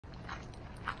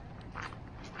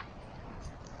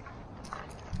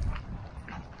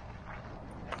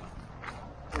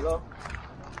go.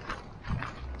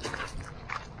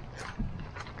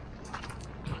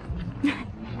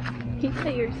 He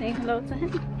thought you were saying hello to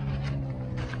him.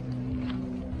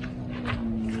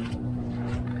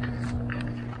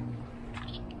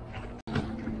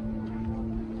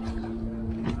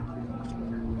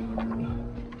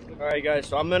 Alright guys,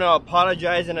 so I'm gonna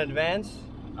apologize in advance.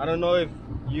 I don't know if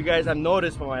you guys have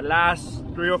noticed, but my last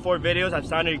 3 or 4 videos have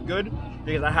sounded good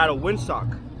because I had a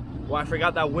windsock. Well, I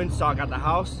forgot that windsock at the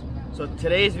house. So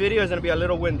today's video is gonna be a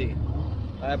little windy.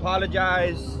 I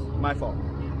apologize, my fault.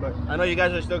 But I know you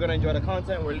guys are still gonna enjoy the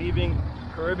content. We're leaving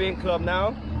Caribbean Club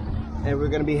now, and we're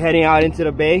gonna be heading out into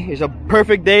the bay. It's a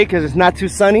perfect day because it's not too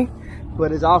sunny,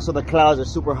 but it's also the clouds are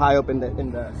super high up in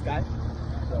the sky.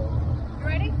 So, You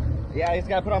ready? yeah, I just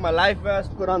gotta put on my life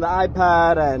vest, put on the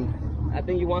iPad, and I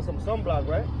think you want some sunblock,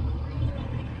 right?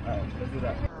 Alright, let's do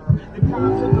that.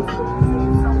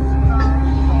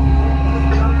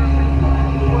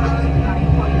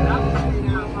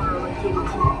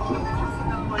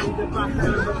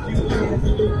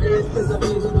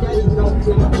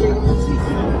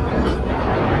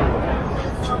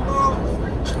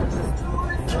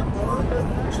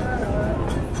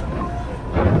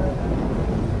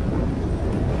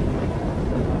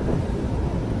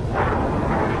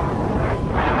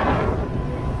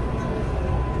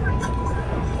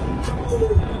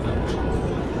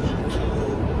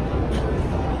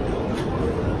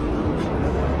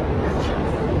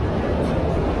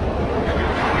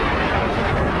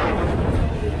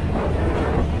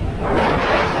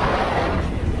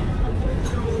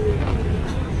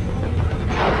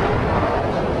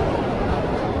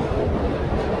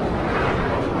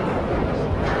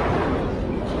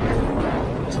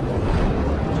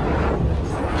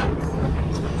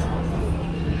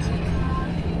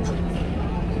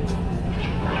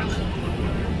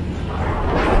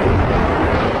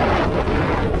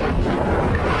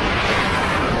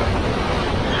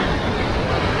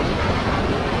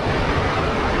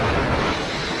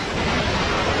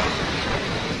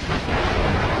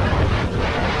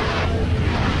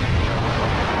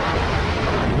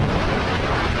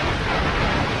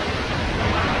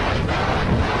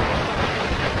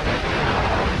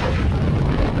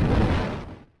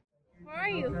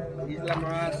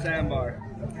 Sandbar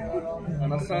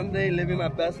on a Sunday, living my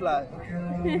best life.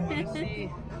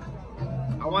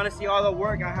 I want to see all the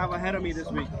work I have ahead of me this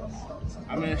week.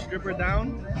 I'm gonna strip her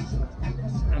down.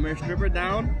 And I'm gonna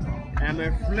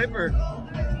flip her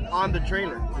on the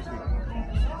trailer this week.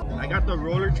 I got the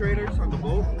roller trailers on the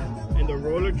boat, and the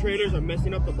roller trailers are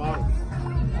messing up the bottom.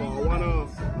 So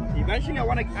eventually I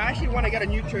actually want to get a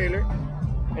new trailer,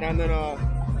 and I'm gonna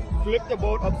flip the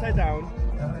boat upside down,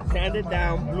 sand it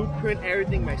down, blueprint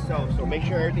everything myself. So make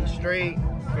sure everything's straight,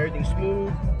 everything's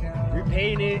smooth,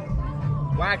 repaint it,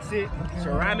 wax it,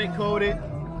 ceramic coat it,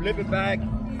 flip it back,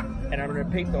 and I'm gonna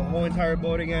paint the whole entire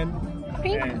boat again.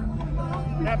 Pink? And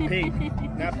not pink,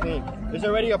 not pink. There's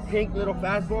already a pink little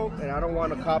fast boat, and I don't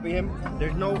want to copy him.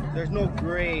 There's no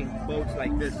gray boats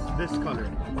like this color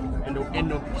in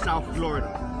the South Florida.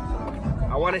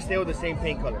 I want to stay with the same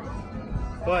paint color,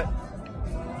 but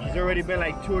she's already been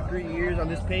like 2 or 3 years on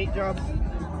this paint job,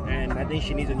 and I think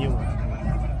she needs a new one.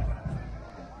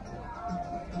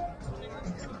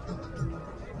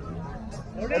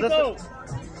 Yo!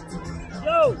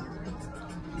 Yo!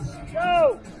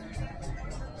 Yo!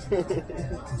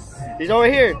 He's over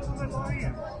here.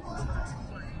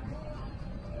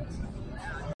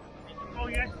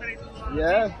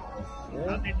 Yeah.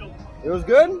 It was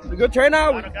good. A good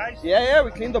turnout. Yeah,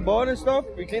 we cleaned the boat and stuff.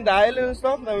 We cleaned the island and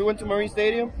stuff. Then we went to Marine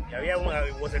Stadium. Yeah,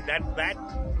 was it that bad?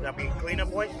 I mean, cleanup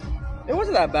wise? It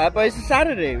wasn't that bad, but it's a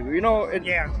Saturday. You know,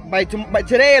 yeah. By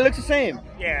today, it looks the same.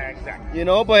 Yeah, exactly. You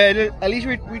know, but at least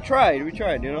we tried. We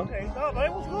tried, you know? Okay, no, but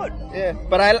it was good. Yeah,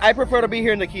 but I prefer to be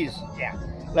here in the Keys. Yeah.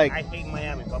 Like, I hate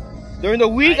Miami, but during the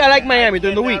week, I like Miami.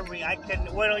 During the week.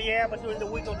 Well, yeah, but during the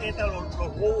week, don't enter los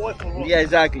huevos. Yeah,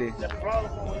 exactly. The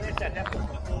problem with this, that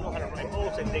people don't know how to ride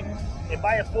boats, and they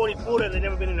buy a 40-footer, they've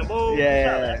never been in a boat.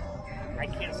 Yeah. I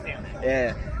can't stand it.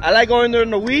 Yeah. I like going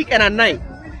during the week and at night.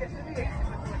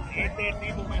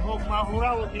 Tipo mejor, más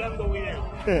jurado tirando video.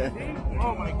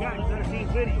 Oh my God, you gotta see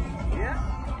his video. Yeah?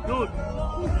 Dude,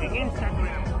 in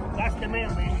Instagram, that's the man.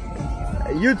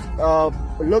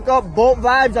 Look up Boat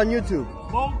Vibes on YouTube.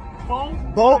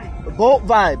 Boat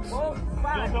Vibes.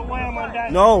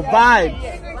 No, Vibes.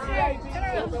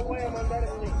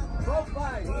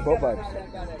 Boat Vibes.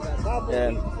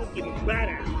 Yeah.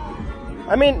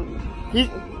 I mean,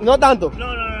 no tanto.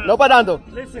 No pa tanto.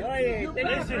 Listen.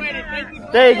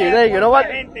 Thank you. You know what?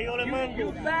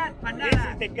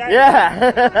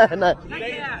 Yeah.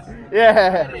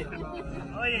 Yeah.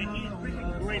 Oye,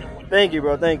 Thank you,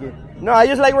 bro. Thank you. No, I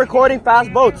just like recording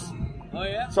fast boats. Oh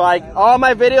yeah? So like all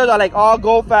my videos are like all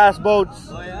go fast boats.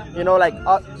 Oh yeah? You know, like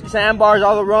sandbars,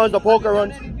 all the runs, the poker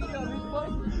runs.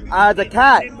 The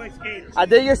cat. I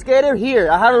did your skater here.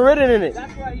 I haven't ridden in it.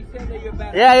 That's why he said that you're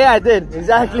better. Yeah, I did.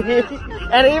 Exactly.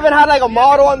 And it even had like a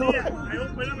model on the I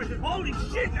opened up and said, holy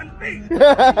shit, that's big.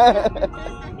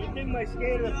 He did my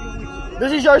skater a few weeks ago.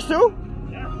 This is yours too?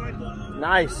 That's my boat.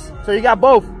 Nice. So you got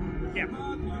both. Yeah.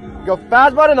 You got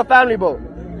fast boat and a family boat.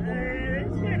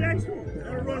 Yeah, that's cool.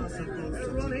 That'll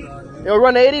run 8. It'll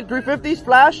run 80, 350s,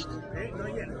 flashed?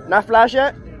 Not yet. Not flashed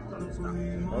yet?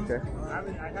 Okay. I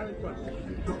haven't run.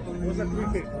 It was a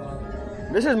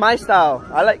 350. This is my style.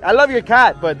 I love your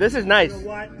cat, but this is nice. You know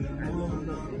what?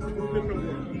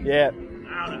 Yeah.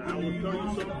 I will tell you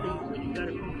something. When you got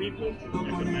a few people, that's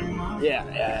a better. Yeah.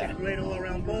 It's a great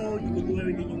all-around boat. You can do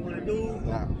everything you want to do.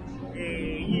 Wow.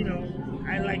 You know,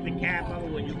 I like the Kappa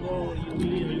when you go,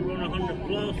 you run 100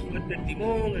 plus with the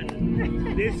timon,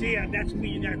 and this here, that's me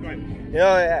you got driving. Oh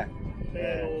yeah. So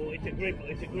it's a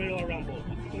great all-around boat.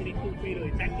 It's 22 feet.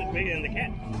 It's actually greater than the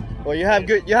cat. Well, you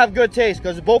have good taste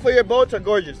because both of your boats are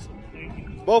gorgeous.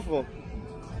 Both of them.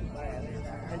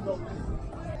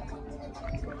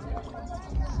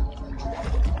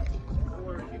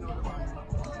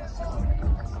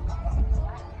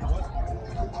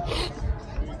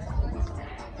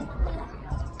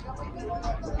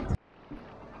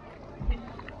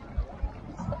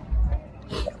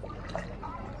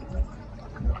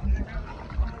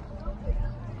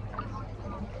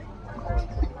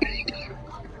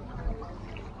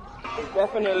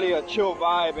 Definitely a chill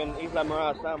vibe in Isla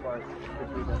Mirage Sandbar.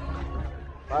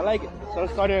 I like it. The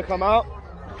sun's starting to come out.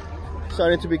 It's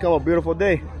starting to become a beautiful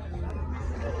day.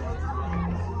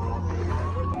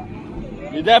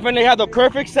 You definitely have the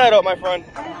perfect setup, my friend.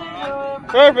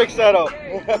 Perfect setup.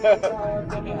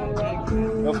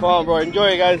 No fun, bro. Enjoy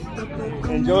it, guys.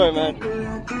 Enjoy it, man.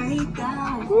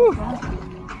 Whew.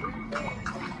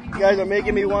 You guys are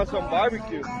making me want some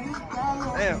barbecue.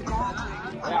 Damn.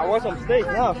 Yeah, I want some steak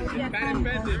now.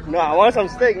 No, I want some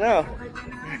steak now.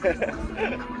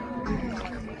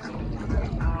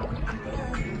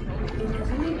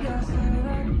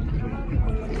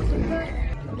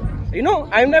 You know,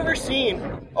 I've never seen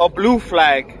a blue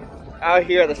flag out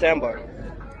here at the sandbar.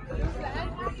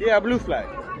 Yeah, blue flag.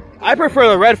 I prefer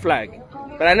the red flag,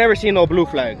 but I never seen no blue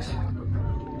flags.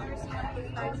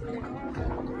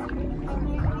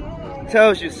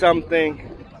 Tells you something.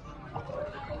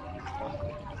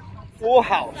 Full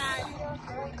house.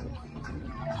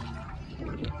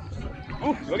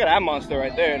 Ooh, look at that monster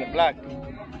right there in the black.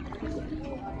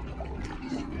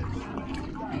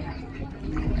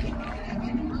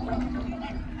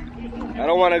 I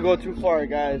don't want to go too far,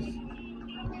 guys.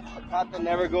 A captain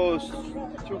never goes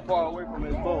too far away from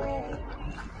his boat.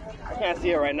 I can't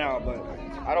see it right now, but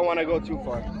I don't want to go too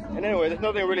far. And anyway, there's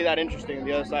nothing really that interesting on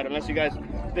the other side, unless you guys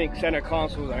think center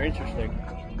consoles are interesting.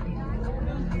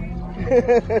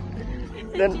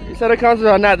 Then center consoles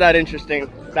are not that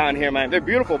interesting down here, man. They're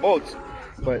beautiful boats,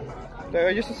 but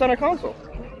they're just a center console.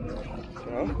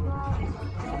 You know?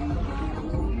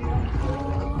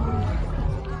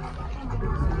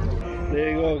 There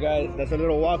you go, guys. That's a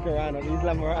little walk around of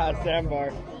Isla Mirage Sandbar.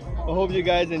 I hope you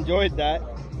guys enjoyed that.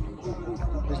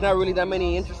 There's not really that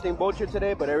many interesting boats here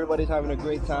today, but everybody's having a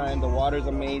great time. The water's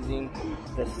amazing.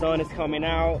 The sun is coming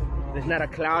out. There's not a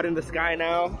cloud in the sky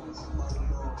now.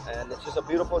 And it's just a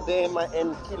beautiful day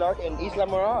in Key Lark and Isla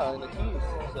Mirage in the Keys.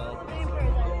 So,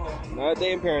 another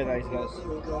day in paradise, guys.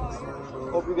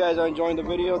 Hope you guys are enjoying the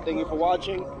video. Thank you for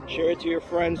watching. Share it to your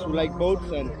friends who like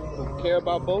boats and who care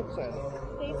about boats. And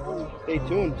stay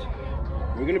tuned.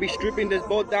 We're gonna be stripping this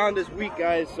boat down this week,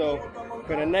 guys. So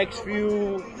for the next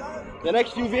few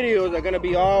videos are gonna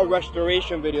be all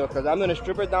restoration videos because I'm gonna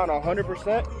strip it down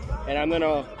 100% and I'm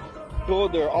gonna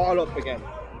build her all up again.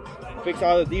 Fix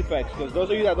all the defects, because those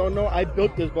of you that don't know, I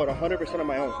built this boat 100% on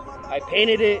my own. I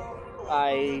painted it,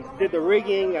 I did the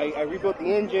rigging, I rebuilt the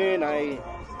engine,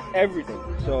 everything.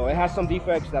 So it has some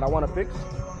defects that I want to fix,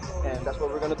 and that's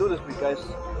what we're gonna do this week, guys.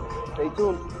 Stay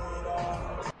tuned.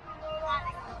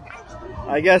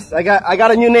 I guess I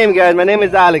got a new name, guys. My name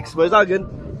is Alex, but it's all good.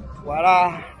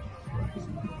 Voila.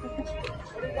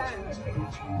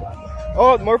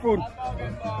 Oh, more food.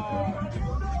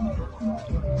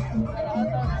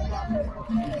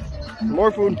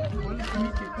 More food.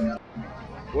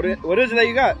 What is it that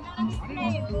you got?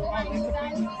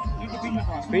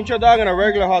 Pincho dog and a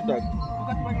regular hot dog.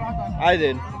 I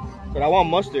did, but I want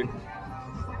mustard.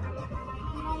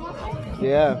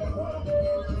 Yeah.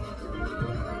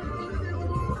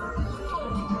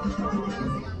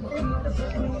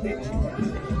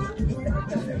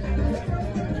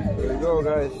 go,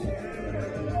 guys.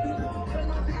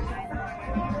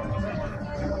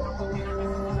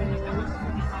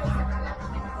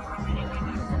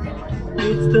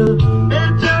 It's the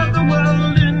edge of the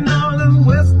world in all of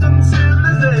Western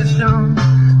civilization.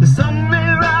 The sun may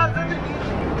rise and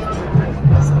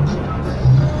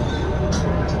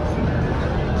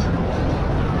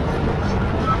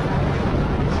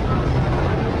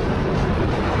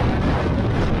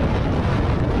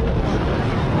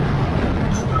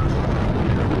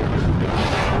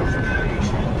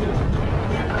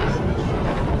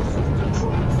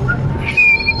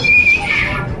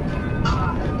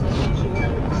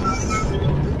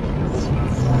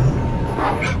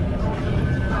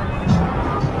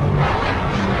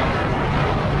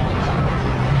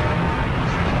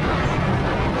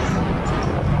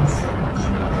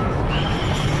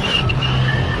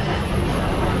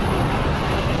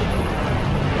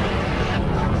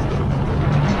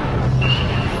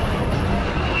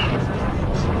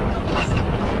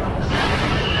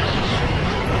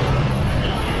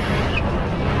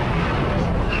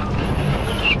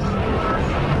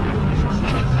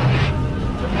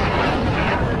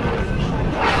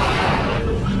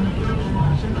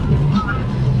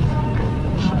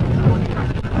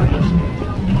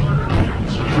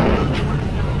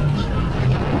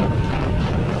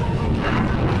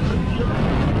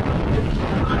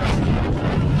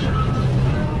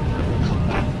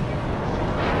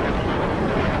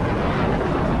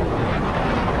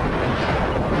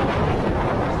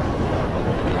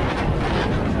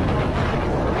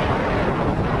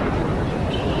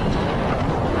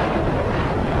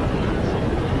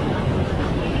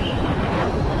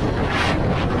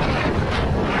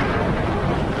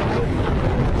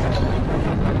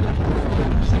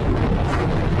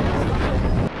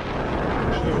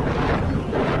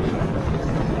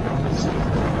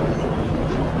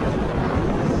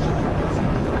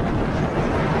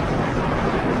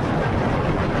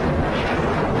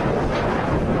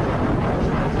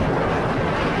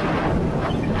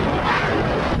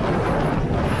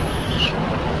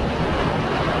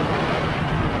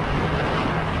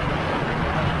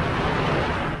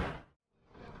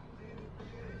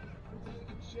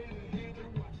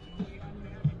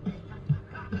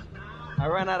I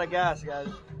ran out of gas, guys.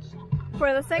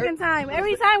 For the second time.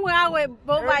 Every time we're out with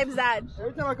Boat Vibes Dad.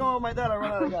 Every time I come with my dad, I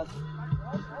run out of gas.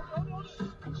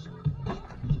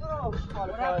 Oh,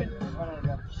 what happened? I ran out of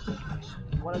gas.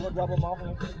 You want to go drop them off and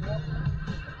then pick me up?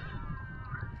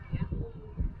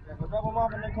 Yeah, go drop them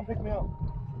off and then come pick me up.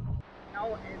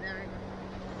 No,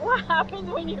 what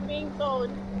happens when you're being told?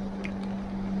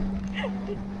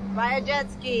 Buy a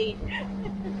jet ski.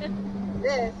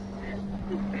 This.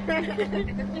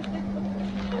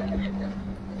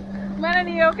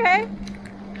 Melanie, you okay?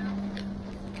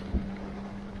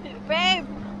 Babe!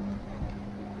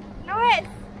 Louis!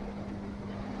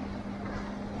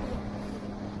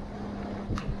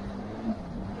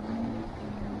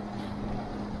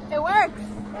 It works!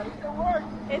 It works!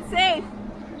 It's safe!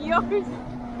 Yours!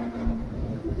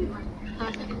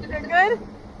 You're good?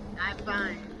 I'm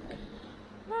fine.